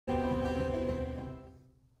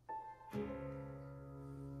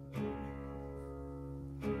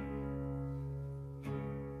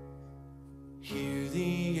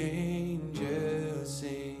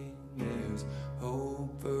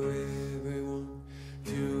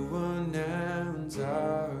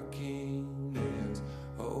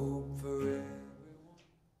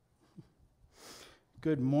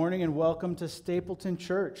Good morning and welcome to Stapleton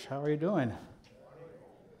Church. How are you doing?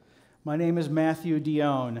 My name is Matthew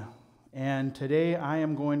Dionne, and today I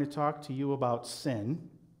am going to talk to you about sin,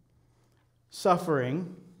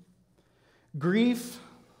 suffering, grief,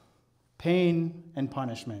 pain, and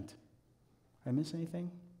punishment. Did I miss anything?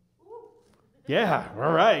 Yeah,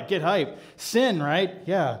 all right, get hype. Sin, right?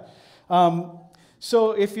 Yeah.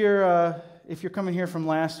 So if you're coming here from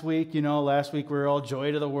last week, you know, last week we were all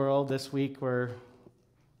joy to the world. This week we're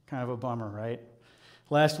kind of a bummer, right?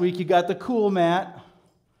 Last week you got the cool Matt.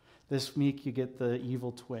 This week you get the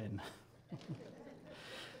evil twin.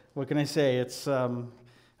 What can I say? It's I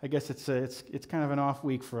guess it's kind of an off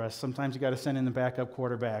week for us. Sometimes you got to send in the backup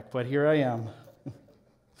quarterback, but here I am.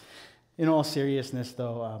 In all seriousness,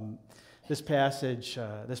 though, this passage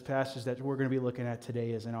that we're going to be looking at today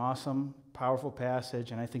is an awesome, powerful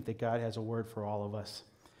passage, and I think that God has a word for all of us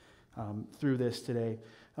through this today.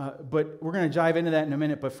 But we're going to dive into that in a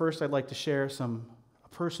minute, but first I'd like to share a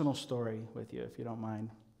personal story with you, if you don't mind.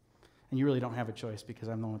 And you really don't have a choice because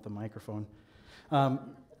I'm the one with the microphone.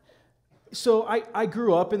 So I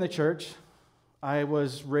grew up in the church. I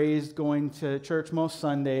was raised going to church most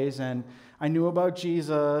Sundays, and I knew about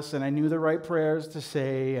Jesus, and I knew the right prayers to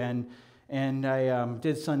say, and I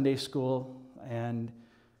did Sunday school, and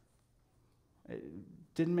it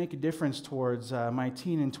didn't make a difference towards my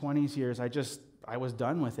teen and 20s years. I was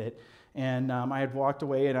done with it, and I had walked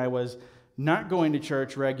away, and I was not going to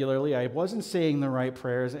church regularly. I wasn't saying the right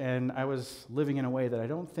prayers, and I was living in a way that I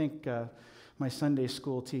don't think my Sunday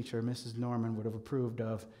school teacher, Mrs. Norman, would have approved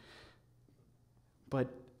of. But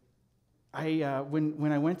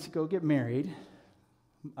when I went to go get married,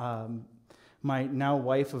 my now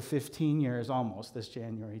wife of 15 years, almost this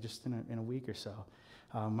January, just in a week or so,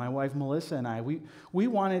 my wife Melissa and I, we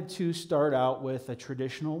wanted to start out with a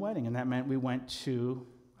traditional wedding, and that meant we went to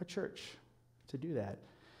a church to do that.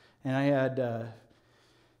 And I had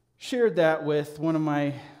shared that with one of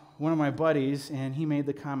my buddies, and he made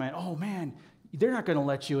the comment, "Oh man, they're not going to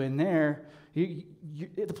let you in there.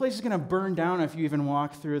 The place is going to burn down if you even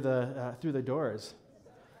walk through the doors."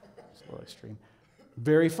 It's a little extreme.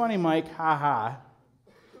 Very funny, Mike. Ha ha.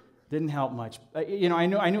 Didn't help much. I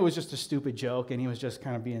knew it was just a stupid joke, and he was just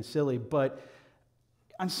kind of being silly. But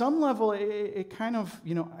on some level, it kind of,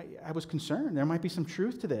 I was concerned. There might be some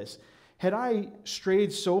truth to this. Had I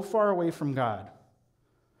strayed so far away from God,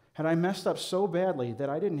 had I messed up so badly that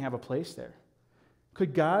I didn't have a place there,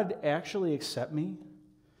 could God actually accept me?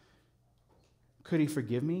 Could He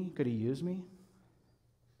forgive me? Could He use me?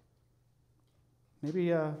 Maybe,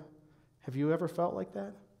 have you ever felt like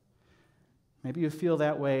that? Maybe you feel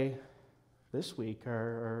that way this week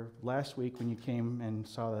or last week when you came and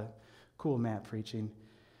saw the cool Matt preaching.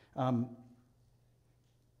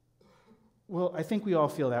 Well, I think we all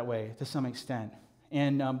feel that way to some extent.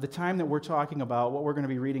 And the time that we're talking about, what we're going to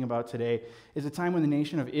be reading about today, is a time when the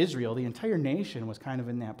nation of Israel, the entire nation, was kind of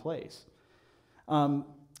in that place.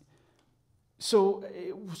 So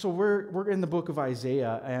we're in the book of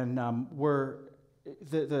Isaiah, and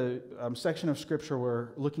the section of scripture we're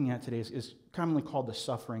looking at today is commonly called the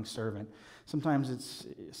suffering servant. Sometimes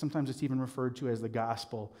it's even referred to as the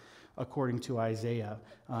gospel according to Isaiah.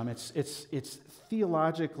 It's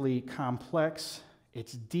theologically complex,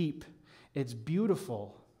 it's deep, it's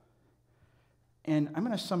beautiful, and I'm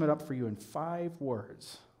going to sum it up for you in 5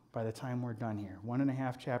 words by the time we're done here.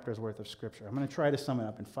 1.5 chapters worth of scripture. I'm going to try to sum it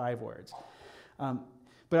up in 5 words.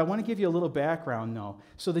 But I want to give you a little background, though.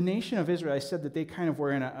 So the nation of Israel, I said that they kind of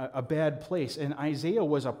were in a bad place, and Isaiah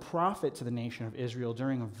was a prophet to the nation of Israel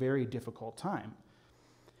during a very difficult time.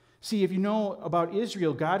 See, if you know about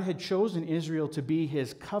Israel, God had chosen Israel to be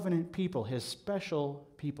His covenant people, His special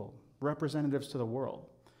people, representatives to the world.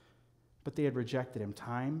 But they had rejected Him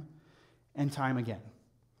time and time again.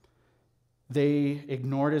 They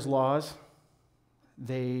ignored His laws.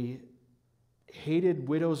 They hated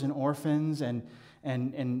widows and orphans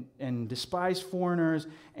and despised foreigners,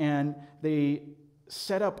 and they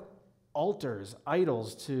set up altars,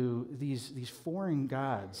 idols to these foreign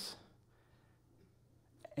gods,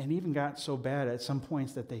 and even got so bad at some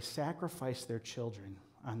points that they sacrificed their children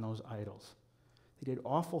on those idols. They did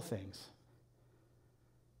awful things,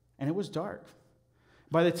 and it was dark.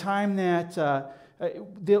 By the time that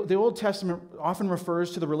the Old Testament often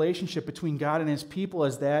refers to the relationship between God and His people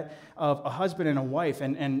as that of a husband and a wife,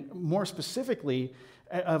 and more specifically,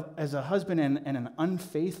 as a husband and an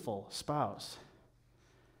unfaithful spouse.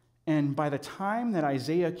 And by the time that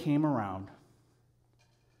Isaiah came around,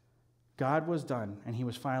 God was done, and He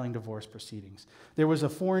was filing divorce proceedings. There was a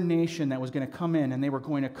foreign nation that was going to come in, and they were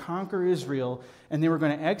going to conquer Israel, and they were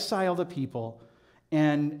going to exile the people,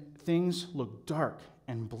 and things looked dark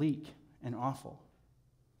and bleak and awful.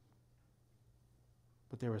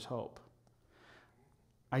 But there was hope.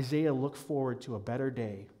 Isaiah looked forward to a better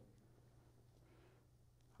day.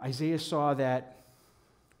 Isaiah saw that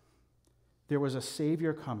there was a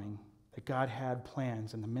Savior coming, that God had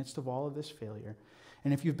plans in the midst of all of this failure.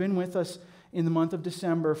 And if you've been with us in the month of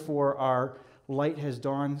December for our Light Has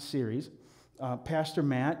Dawned series, Pastor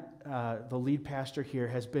Matt, the lead pastor here,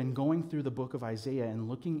 has been going through the book of Isaiah and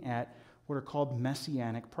looking at what are called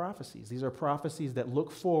messianic prophecies. These are prophecies that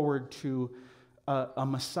look forward to a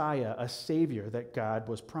Messiah, a Savior that God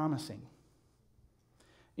was promising.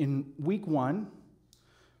 In week 1,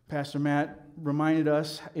 Pastor Matt reminded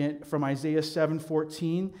us from Isaiah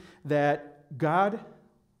 7:14 that God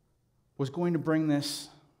was going to bring this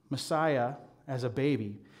Messiah as a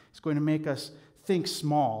baby. He's going to make us think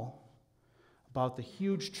small about the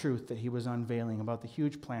huge truth that he was unveiling, about the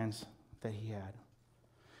huge plans that he had.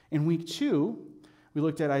 In week 2, we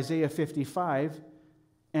looked at Isaiah 55,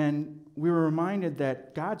 and we were reminded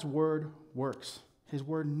that God's word works. His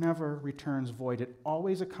word never returns void. It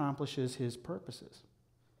always accomplishes his purposes.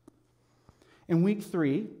 In week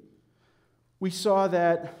 3, we saw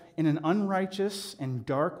that in an unrighteous and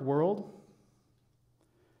dark world,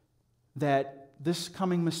 that this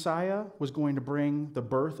coming Messiah was going to bring the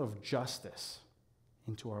birth of justice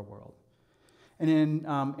into our world. And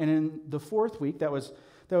in the 4th week, that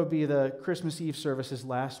would be the Christmas Eve services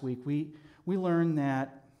last week, we learned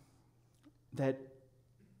that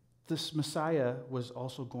this Messiah was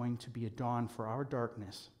also going to be a dawn for our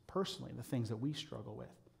darkness, personally, the things that we struggle with.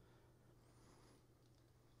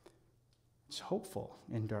 It's hopeful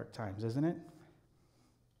in dark times, isn't it?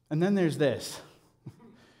 And then there's this.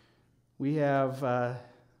 We have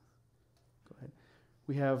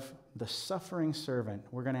the suffering servant.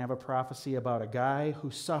 We're going to have a prophecy about a guy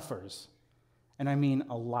who suffers, and I mean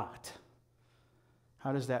a lot.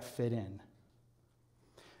 How does that fit in?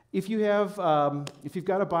 If you've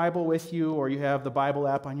got a Bible with you, or you have the Bible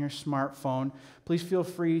app on your smartphone, please feel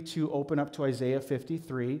free to open up to Isaiah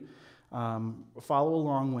 53. Follow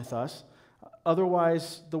along with us.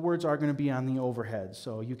 Otherwise, the words are going to be on the overhead,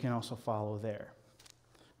 so you can also follow there.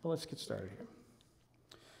 But let's get started here.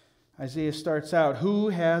 Isaiah starts out, "Who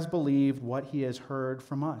has believed what he has heard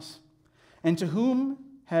from us? And to whom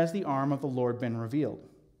has the arm of the Lord been revealed?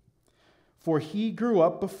 For he grew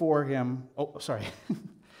up before him." Oh, sorry.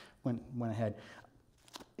 went ahead.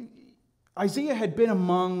 Isaiah had been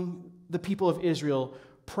among the people of Israel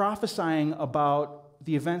prophesying about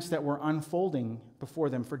the events that were unfolding before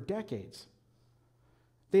them for decades.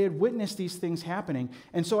 They had witnessed these things happening.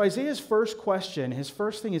 And so Isaiah's first question, his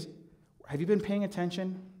first thing is, have you been paying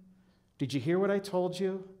attention? Did you hear what I told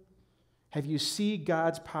you? Have you seen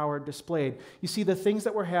God's power displayed? You see, the things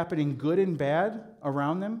that were happening, good and bad,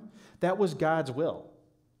 around them, that was God's will.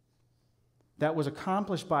 That was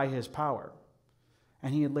accomplished by his power.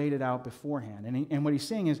 And he had laid it out beforehand. And what he's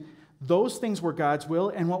saying is, those things were God's will,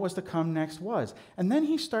 and what was to come next was. And then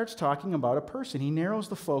he starts talking about a person. He narrows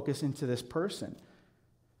the focus into this person.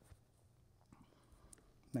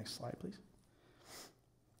 Next slide, please.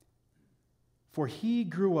 For he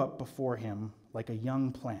grew up before him like a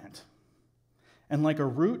young plant, and like a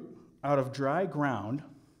root out of dry ground.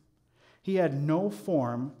 He had no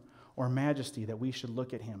form or majesty that we should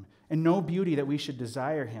look at him, and no beauty that we should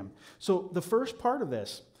desire him. So the first part of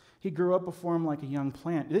this, he grew up before him like a young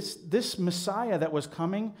plant. This Messiah that was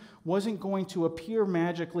coming wasn't going to appear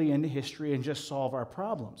magically into history and just solve our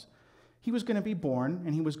problems. He was going to be born,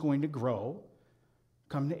 and he was going to grow,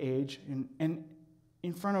 come to age, and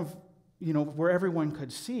in front of, where everyone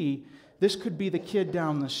could see. This could be the kid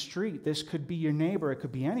down the street. This could be your neighbor. It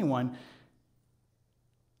could be anyone.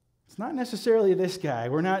 It's not necessarily this guy.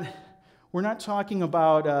 We're not talking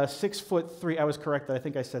about 6'3". I was corrected. I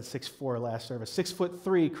think I said 6'4" last service.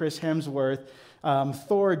 6'3" Chris Hemsworth,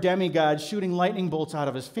 Thor, demigod, shooting lightning bolts out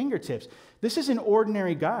of his fingertips. This is an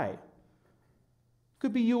ordinary guy.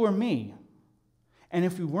 Could be you or me. And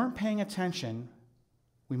if we weren't paying attention,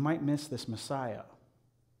 we might miss this Messiah.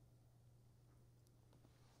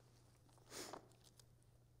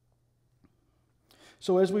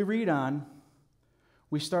 So as we read on,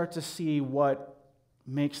 we start to see what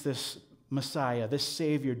makes this Messiah, this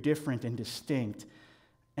Savior, different and distinct.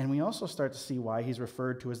 And we also start to see why he's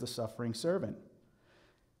referred to as the suffering servant.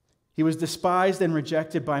 He was despised and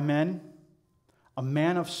rejected by men, a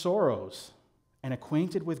man of sorrows and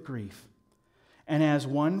acquainted with grief. And as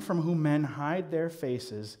one from whom men hide their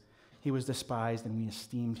faces, he was despised, and we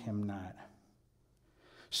esteemed him not.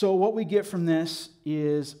 So what we get from this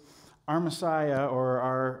is our Messiah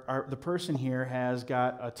or the person here has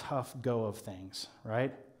got a tough go of things,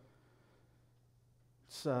 right?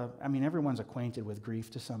 Everyone's acquainted with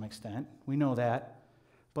grief to some extent. We know that.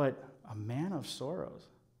 But a man of sorrows.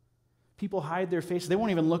 People hide their faces. They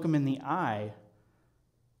won't even look him in the eye.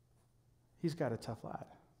 He's got a tough lot.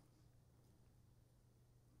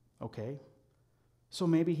 Okay. So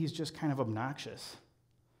maybe he's just kind of obnoxious.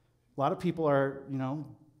 A lot of people are,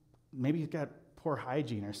 maybe he's got poor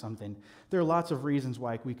hygiene or something. There are lots of reasons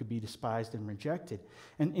why we could be despised and rejected.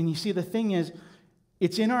 And you see, the thing is,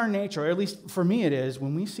 it's in our nature, or at least for me it is,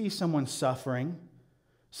 when we see someone suffering,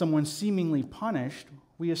 someone seemingly punished,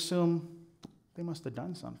 we assume they must have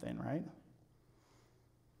done something, right?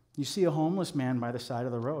 You see a homeless man by the side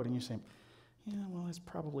of the road and you say, yeah, well, he's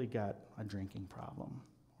probably got a drinking problem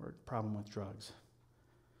or a problem with drugs.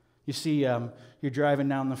 You see, you're driving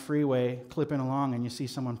down the freeway, clipping along, and you see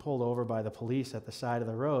someone pulled over by the police at the side of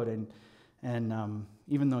the road, and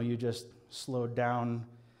even though you just slowed down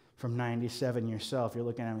from 97 yourself, you're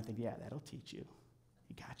looking at him and think, yeah, that'll teach you.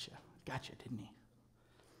 He got you, didn't he?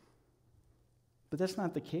 But that's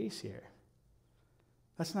not the case here.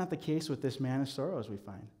 That's not the case with this man of sorrows we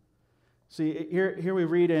find. See, here we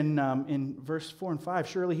read in verse 4 and 5,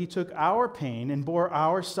 surely he took our pain and bore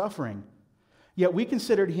our suffering. Yet we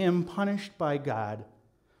considered him punished by God,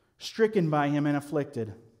 stricken by him and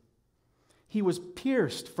afflicted. He was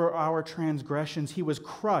pierced for our transgressions. He was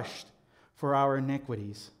crushed for our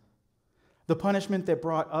iniquities. The punishment that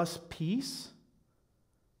brought us peace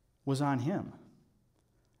was on him,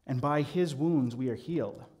 and by his wounds we are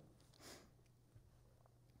healed.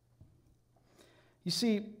 You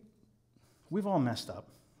see, we've all messed up,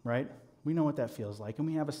 right? We know what that feels like, and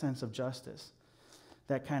we have a sense of justice.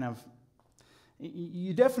 That kind of,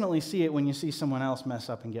 you definitely see it when you see someone else mess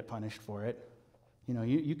up and get punished for it.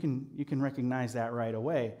 You can recognize that right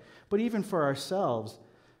away. But even for ourselves,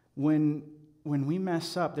 when we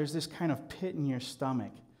mess up, there's this kind of pit in your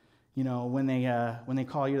stomach. When they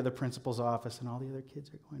call you to the principal's office and all the other kids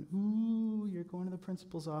are going, ooh, you're going to the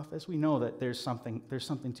principal's office. We know that there's something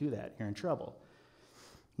to that. You're in trouble.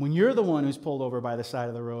 When you're the one who's pulled over by the side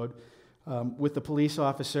of the road with the police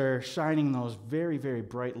officer shining those very, very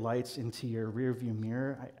bright lights into your rearview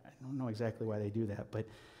mirror, I don't know exactly why they do that, but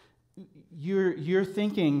you're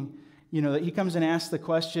thinking, that he comes and asks the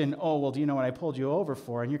question, oh, well, do you know what I pulled you over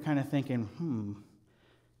for? And you're kind of thinking,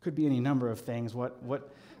 could be any number of things.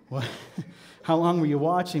 What? How long were you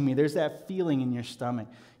watching me? There's that feeling in your stomach.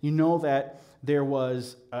 You know that there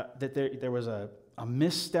was a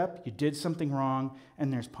misstep, you did something wrong,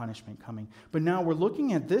 and there's punishment coming. But now we're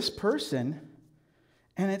looking at this person,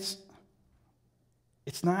 and it's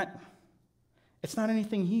not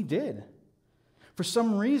anything he did. For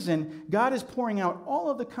some reason, God is pouring out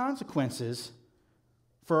all of the consequences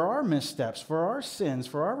for our missteps, for our sins,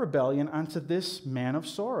 for our rebellion onto this man of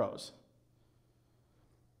sorrows.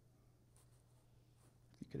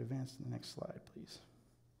 If you could advance to the next slide, please.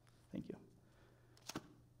 Thank you.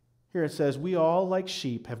 Here it says, we all like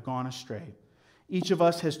sheep have gone astray. Each of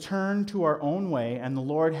us has turned to our own way, and the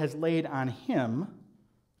Lord has laid on him,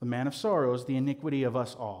 the man of sorrows, the iniquity of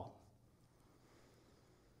us all.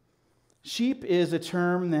 Sheep is a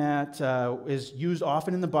term that is used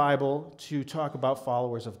often in the Bible to talk about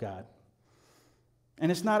followers of God. And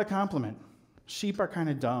it's not a compliment. Sheep are kind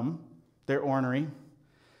of dumb. They're ornery.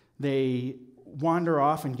 They wander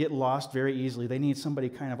off and get lost very easily. They need somebody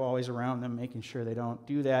kind of always around them, making sure they don't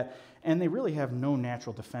do that. And they really have no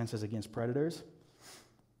natural defenses against predators.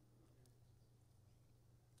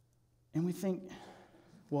 And we think,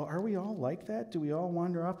 well, are we all like that? Do we all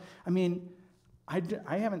wander off?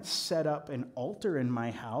 I haven't set up an altar in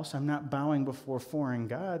my house. I'm not bowing before foreign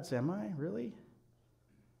gods, am I? Really?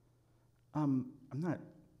 I'm not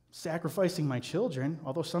sacrificing my children,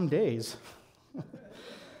 although some days.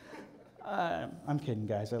 I'm kidding,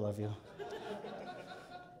 guys. I love you.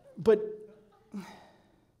 But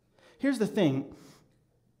here's the thing.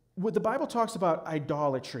 When the Bible talks about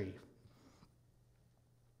idolatry,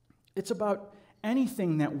 it's about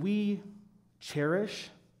anything that we cherish,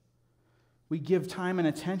 we give time and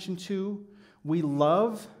attention to, we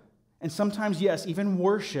love, and sometimes, yes, even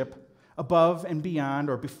worship above and beyond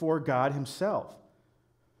or before God himself.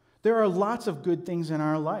 There are lots of good things in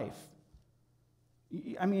our life.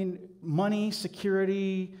 Money,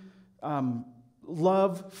 security,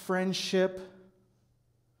 love, friendship,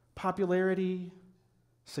 popularity,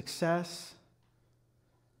 success,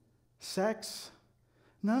 sex.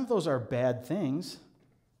 None of those are bad things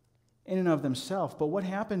in and of themselves. But what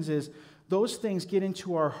happens is those things get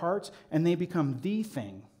into our hearts and they become the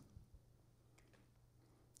thing.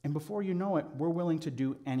 And before you know it, we're willing to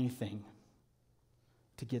do anything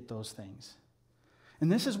to get those things.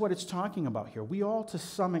 And this is what it's talking about here. We all, to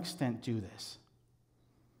some extent, do this.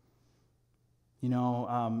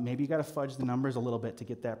 Maybe you got to fudge the numbers a little bit to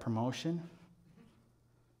get that promotion.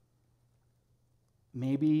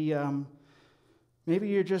 Maybe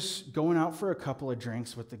you're just going out for a couple of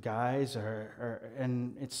drinks with the guys,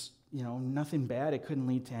 and it's nothing bad. It couldn't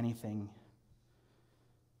lead to anything.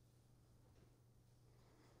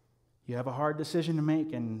 You have a hard decision to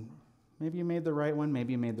make, and maybe you made the right one,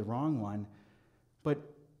 maybe you made the wrong one. But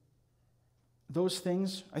those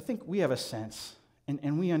things, I think we have a sense,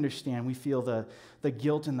 and we understand. We feel the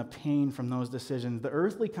guilt and the pain from those decisions. The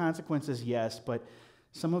earthly consequences, yes, but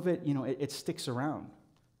some of it, it sticks around.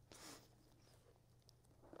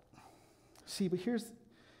 See, but here's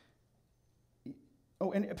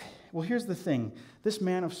the thing. This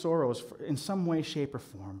man of sorrows, in some way, shape, or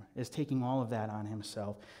form, is taking all of that on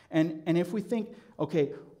himself. And if we think,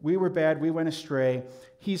 okay, we were bad, we went astray,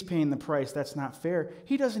 he's paying the price, that's not fair,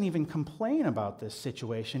 he doesn't even complain about this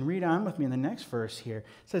situation. Read on with me in the next verse here. It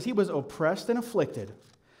says, he was oppressed and afflicted,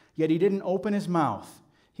 yet he didn't open his mouth.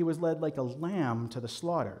 He was led like a lamb to the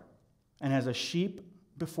slaughter, and as a sheep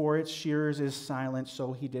before its shearers is silent,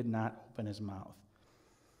 so he did not open his mouth.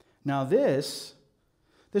 Now this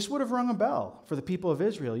would have rung a bell for the people of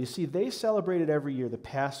Israel. You see, they celebrated every year the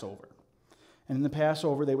Passover. And in the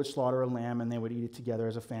Passover, they would slaughter a lamb and they would eat it together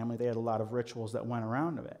as a family. They had a lot of rituals that went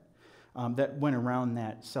around of it, that went around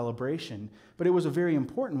that celebration. But it was a very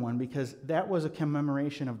important one because that was a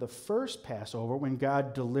commemoration of the first Passover when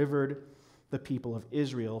God delivered the people of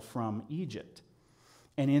Israel from Egypt.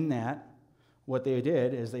 And in that, what they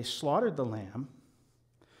did is they slaughtered the lamb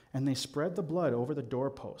and they spread the blood over the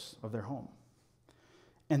doorposts of their home.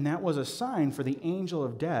 And that was a sign for the angel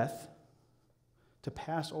of death to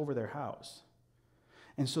pass over their house.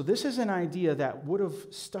 And so this is an idea that would have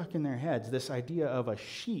stuck in their heads, this idea of a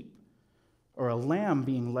sheep or a lamb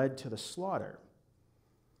being led to the slaughter.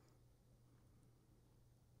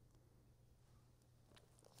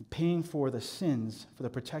 Paying for the sins, for the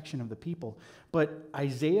protection of the people. But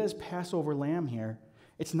Isaiah's Passover lamb here,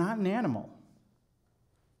 it's not an animal.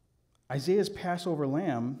 Isaiah's Passover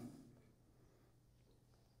lamb,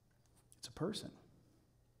 it's a person.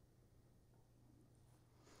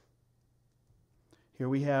 Here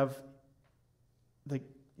we have,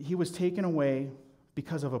 he was taken away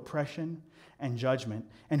because of oppression and judgment.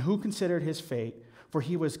 And who considered his fate? For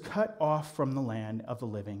he was cut off from the land of the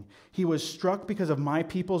living. He was struck because of my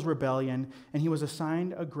people's rebellion, and he was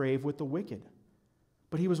assigned a grave with the wicked.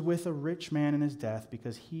 But he was with a rich man in his death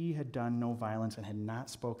because he had done no violence and had not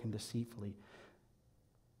spoken deceitfully.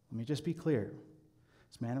 Let me just be clear.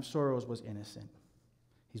 This man of sorrows was innocent.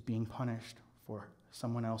 He's being punished for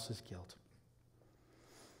someone else's guilt.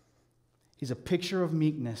 He's a picture of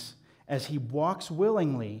meekness as he walks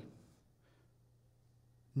willingly,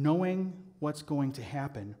 knowing what's going to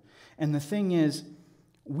happen. And the thing is,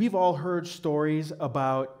 we've all heard stories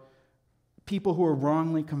about people who are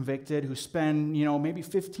wrongly convicted, who spend, maybe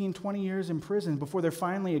 15, 20 years in prison before they're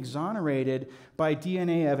finally exonerated by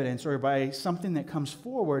DNA evidence or by something that comes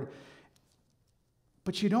forward.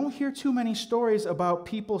 But you don't hear too many stories about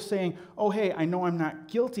people saying, oh, hey, I know I'm not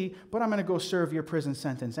guilty, but I'm going to go serve your prison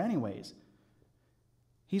sentence anyways.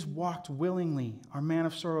 He's walked willingly. Our man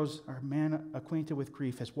of sorrows, our man acquainted with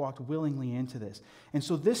grief, has walked willingly into this. And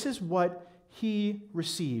so this is what he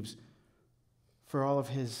receives for all of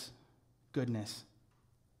his goodness.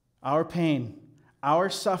 Our pain, our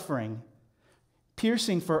suffering,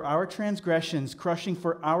 piercing for our transgressions, crushing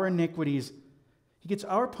for our iniquities. He gets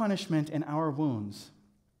our punishment and our wounds.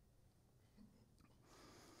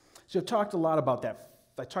 So I've talked a lot about that.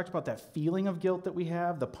 I talked about that feeling of guilt that we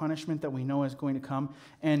have, the punishment that we know is going to come,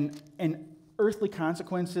 and earthly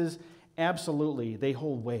consequences, absolutely, they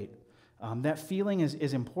hold weight. That feeling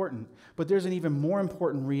is important, but there's an even more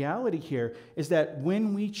important reality here, is that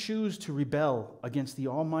when we choose to rebel against the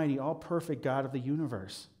almighty, all-perfect God of the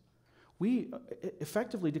universe, we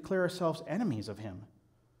effectively declare ourselves enemies of him.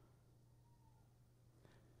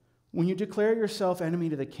 When you declare yourself enemy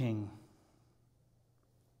to the king,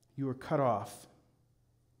 you are cut off.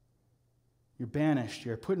 You're banished,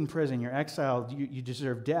 you're put in prison, you're exiled, you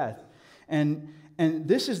deserve death. And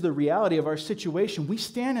this is the reality of our situation. We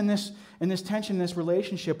stand in this tension, in this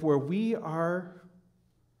relationship where we are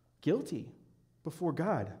guilty before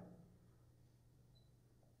God.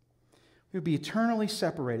 We would be eternally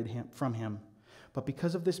separated from him. But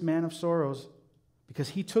because of this man of sorrows, because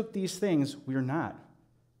he took these things, we are not.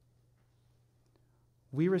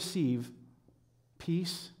 We receive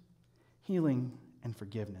peace, healing, and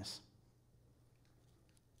forgiveness.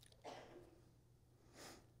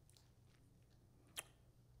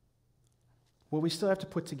 what we still have to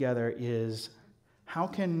put together is, how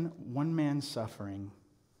can one man's suffering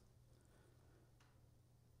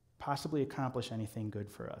possibly accomplish anything good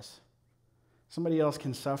for us? Somebody else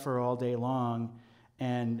can suffer all day long,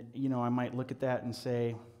 and, I might look at that and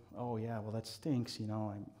say, oh yeah, well that stinks,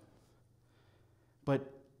 But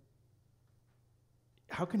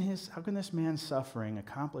how can this man's suffering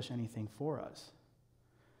accomplish anything for us?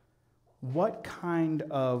 What kind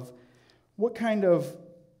of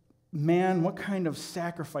man, what kind of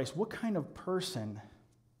sacrifice, what kind of person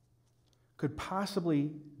could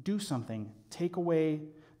possibly do something, take away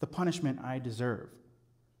the punishment I deserve?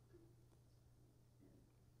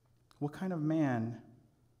 What kind of man,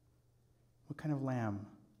 what kind of lamb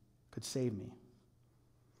could save me?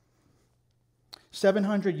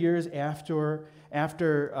 700 years after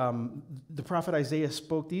the prophet Isaiah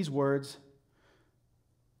spoke these words,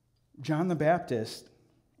 John the Baptist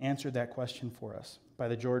answered that question for us by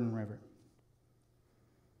the Jordan River.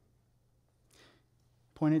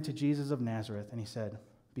 Pointed to Jesus of Nazareth, and he said,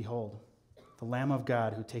 "Behold, the Lamb of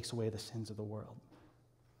God who takes away the sins of the world."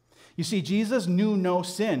 You see, Jesus knew no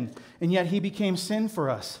sin, and yet he became sin for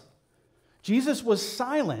us. Jesus was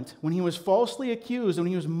silent when he was falsely accused, when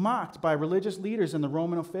he was mocked by religious leaders and the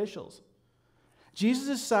Roman officials.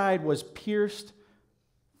 Jesus' side was pierced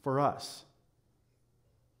for us.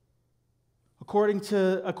 According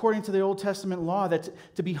to the Old Testament law, that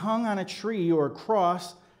to be hung on a tree or a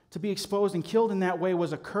cross, to be exposed and killed in that way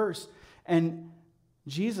was a curse. And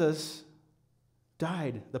Jesus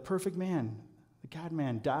died, the perfect man, the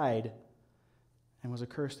God-man died and was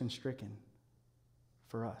accursed and stricken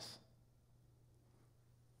for us.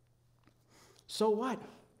 So what?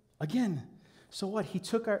 Again, so what? He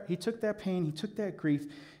took that pain, he took that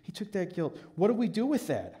grief, he took that guilt. What do we do with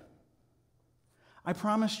that? I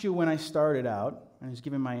promised you when I started out, and I was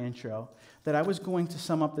giving my intro, that I was going to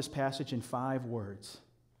sum up this passage in 5 words.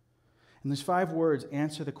 And these 5 words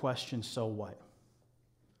answer the question, so what?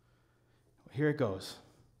 Here it goes.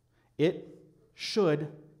 It should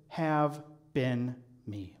have been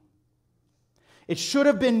me. It should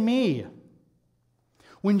have been me.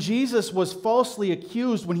 When Jesus was falsely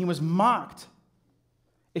accused, when he was mocked,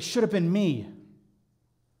 it should have been me.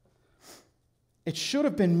 It should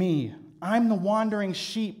have been me. I'm the wandering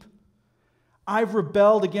sheep. I've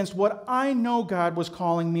rebelled against what I know God was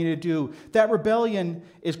calling me to do. That rebellion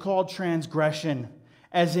is called transgression,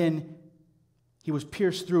 as in he was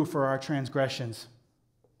pierced through for our transgressions.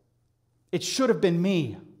 It should have been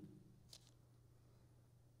me.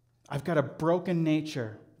 I've got a broken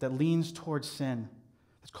nature that leans towards sin.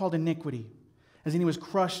 It's called iniquity, as in he was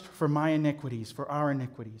crushed for my iniquities, for our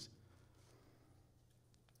iniquities.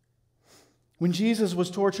 When Jesus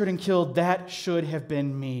was tortured and killed, that should have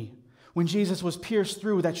been me. When Jesus was pierced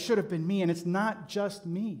through, that should have been me. And it's not just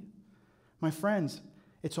me. My friends,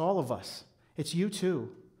 it's all of us. It's you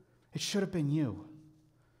too. It should have been you.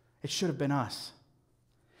 It should have been us.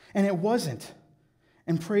 And it wasn't.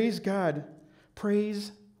 And praise God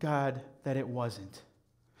that it wasn't.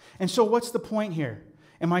 And so what's the point here?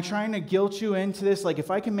 Am I trying to guilt you into this? Like,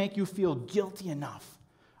 if I can make you feel guilty enough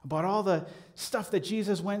about all the stuff that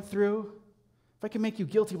Jesus went through, if I can make you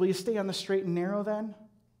guilty, will you stay on the straight and narrow then?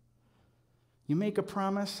 You make a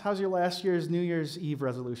promise. How's your last year's New Year's Eve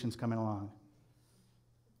resolutions coming along?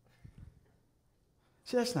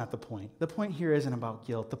 See, that's not the point. The point here isn't about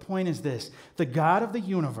guilt. The point is this. The God of the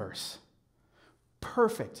universe,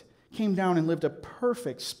 perfect, came down and lived a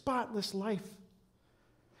perfect, spotless life.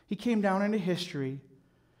 He came down into history.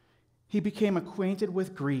 He became acquainted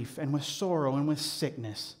with grief and with sorrow and with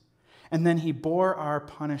sickness. And then he bore our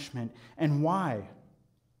punishment. And why?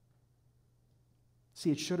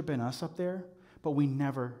 See, it should have been us up there, but we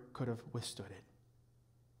never could have withstood it.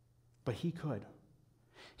 But he could.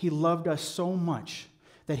 He loved us so much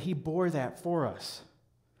that he bore that for us.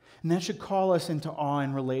 And that should call us into awe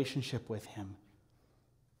and relationship with him.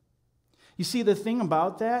 You see, the thing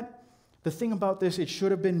about this, it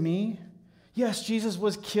should have been me. Yes, Jesus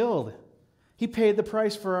was killed. He paid the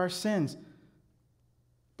price for our sins.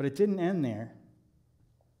 But it didn't end there.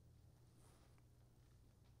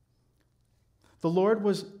 The Lord,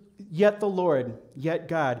 yet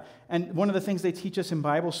God. And one of the things they teach us in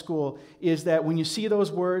Bible school is that when you see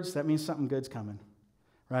those words, that means something good's coming,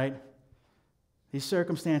 right? These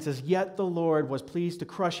circumstances, yet the Lord was pleased to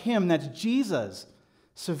crush him, that's Jesus,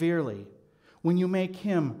 severely. When you make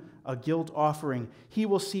him a guilt offering, he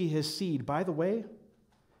will see his seed. By the way,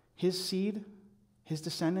 his seed, his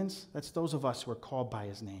descendants, that's those of us who are called by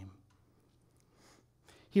his name.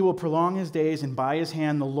 He will prolong his days, and by his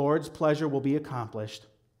hand the Lord's pleasure will be accomplished.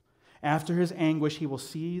 After his anguish, he will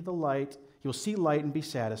see light and be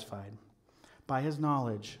satisfied. By his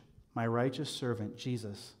knowledge, my righteous servant,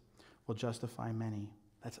 Jesus, will justify many.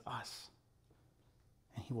 That's us.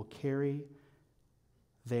 And he will carry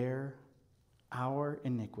our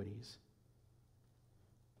iniquities.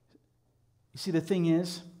 You see, the thing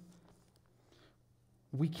is,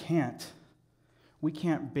 we can't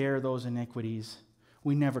bear those iniquities.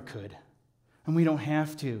 We never could. And we don't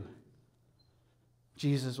have to.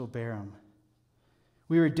 Jesus will bear them.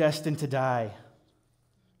 We were destined to die.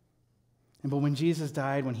 But when Jesus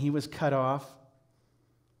died, when he was cut off,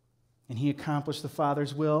 and he accomplished the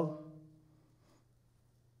Father's will,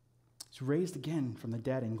 he's raised again from the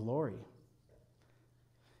dead in glory.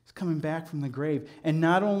 He's coming back from the grave. And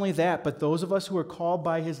not only that, but those of us who are called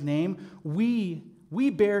by his name, we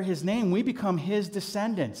bear his name. We become his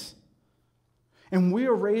descendants. And we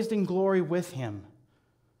are raised in glory with him.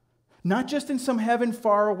 Not just in some heaven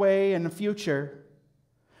far away in the future,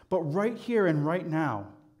 but right here and right now.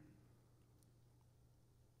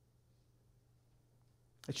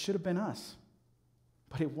 It should have been us,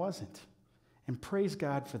 but it wasn't. And praise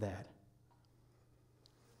God for that.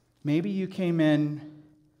 Maybe you came in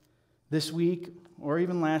this week or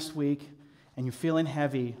even last week and you're feeling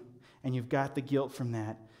heavy and you've got the guilt from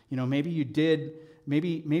that. You know, maybe you did,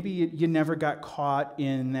 maybe you never got caught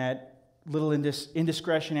in that little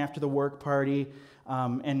indiscretion after the work party,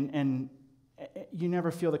 and you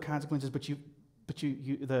never feel the consequences, but you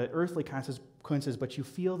the earthly consequences, but you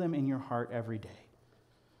feel them in your heart every day.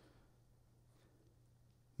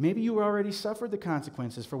 Maybe you already suffered the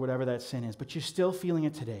consequences for whatever that sin is, but you're still feeling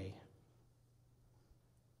it today.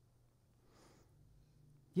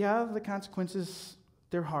 Yeah, the consequences,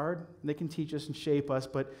 they're hard. They can teach us and shape us,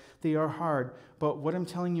 but they are hard. But what I'm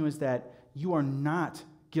telling you is that you are not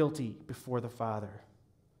guilty before the Father.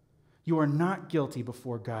 You are not guilty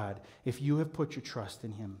before God if you have put your trust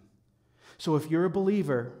in him. So if you're a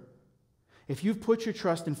believer, if you've put your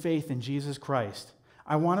trust and faith in Jesus Christ,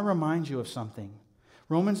 I want to remind you of something.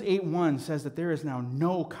 Romans 8:1 says that there is now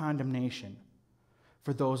no condemnation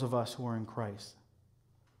for those of us who are in Christ.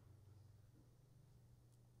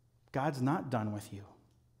 God's not done with you.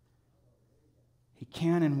 He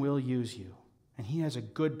can and will use you, and he has a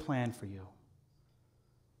good plan for you.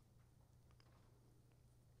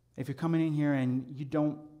 If you're coming in here and you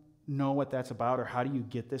don't know what that's about, or how do you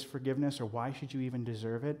get this forgiveness, or why should you even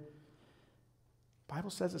deserve it, the Bible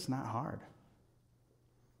says it's not hard.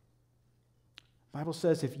 The Bible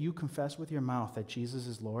says if you confess with your mouth that Jesus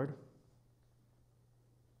is Lord, and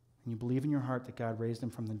you believe in your heart that God raised him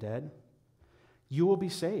from the dead, you will be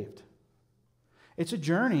saved. It's a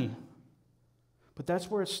journey, but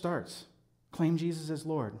that's where it starts. Claim Jesus as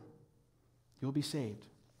Lord. You'll be saved.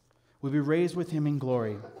 We'll be raised with him in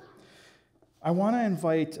glory. I want to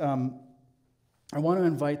invite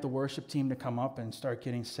the worship team to come up and start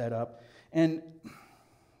getting set up. And,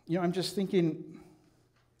 you know, I'm just thinking,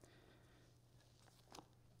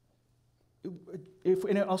 if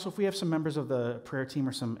we have some members of the prayer team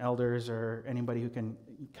or some elders or anybody who can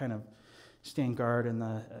kind of stand guard in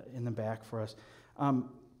the back for us,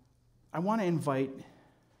 I want to invite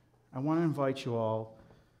you all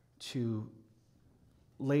to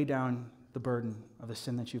lay down the burden of the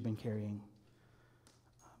sin that you've been carrying.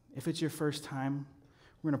 If it's your first time,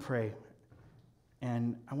 we're going to pray,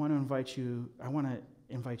 and I want to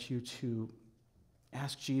invite you to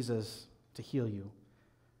ask Jesus to heal you.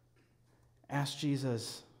 Ask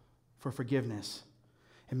Jesus for forgiveness.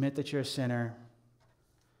 Admit that you're a sinner,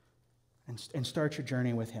 and start your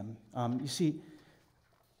journey with him. You see,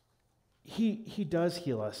 he does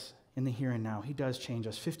heal us in the here and now. He does change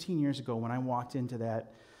us. 15 years ago, when I walked into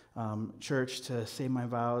that church to say my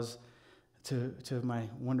vows to my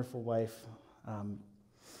wonderful wife,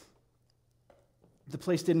 the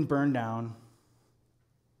place didn't burn down.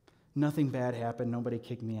 Nothing bad happened. Nobody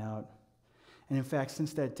kicked me out. And in fact,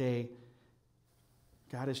 since that day,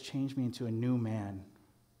 God has changed me into a new man.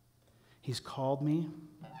 He's called me.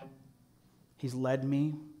 He's led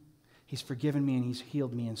me. He's forgiven me, and he's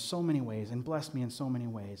healed me in so many ways and blessed me in so many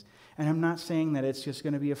ways. And I'm not saying that it's just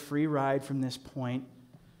going to be a free ride from this point.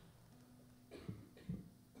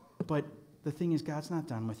 But the thing is, God's not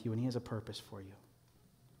done with you, and he has a purpose for you.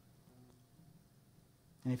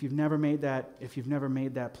 And if you've never made that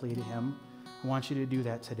plea to him, I want you to do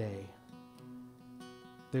that today.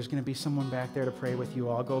 There's going to be someone back there to pray with you.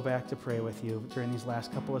 I'll go back to pray with you during these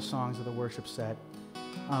last couple of songs of the worship set.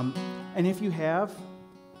 And if you have,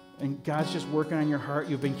 and God's just working on your heart,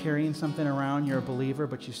 you've been carrying something around, you're a believer,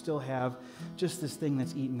 but you still have just this thing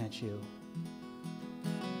that's eating at you,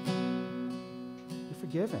 you're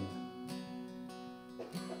forgiven. I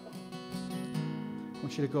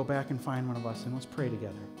want you to go back and find one of us, and let's pray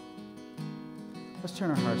together. Let's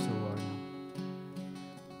turn our hearts to the Lord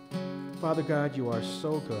now. Father God, you are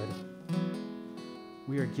so good.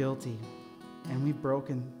 We are guilty, and we've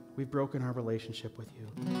broken our relationship with you.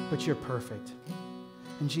 But you're perfect,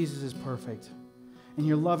 and Jesus is perfect. And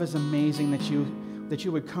your love is amazing that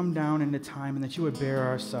you would come down into time and that you would bear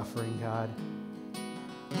our suffering, God.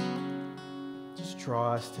 Just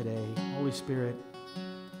draw us today, Holy Spirit.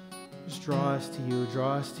 Just draw us to you.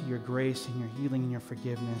 Draw us to your grace and your healing and your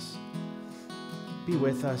forgiveness. Be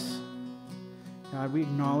with us. God, we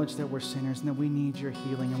acknowledge that we're sinners and that we need your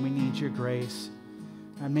healing and we need your grace.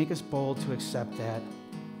 God, make us bold to accept that.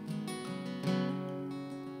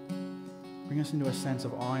 Bring us into a sense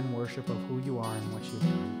of awe and worship of who you are and what you've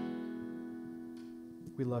done.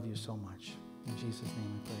 We love you so much. In Jesus'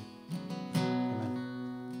 name we pray.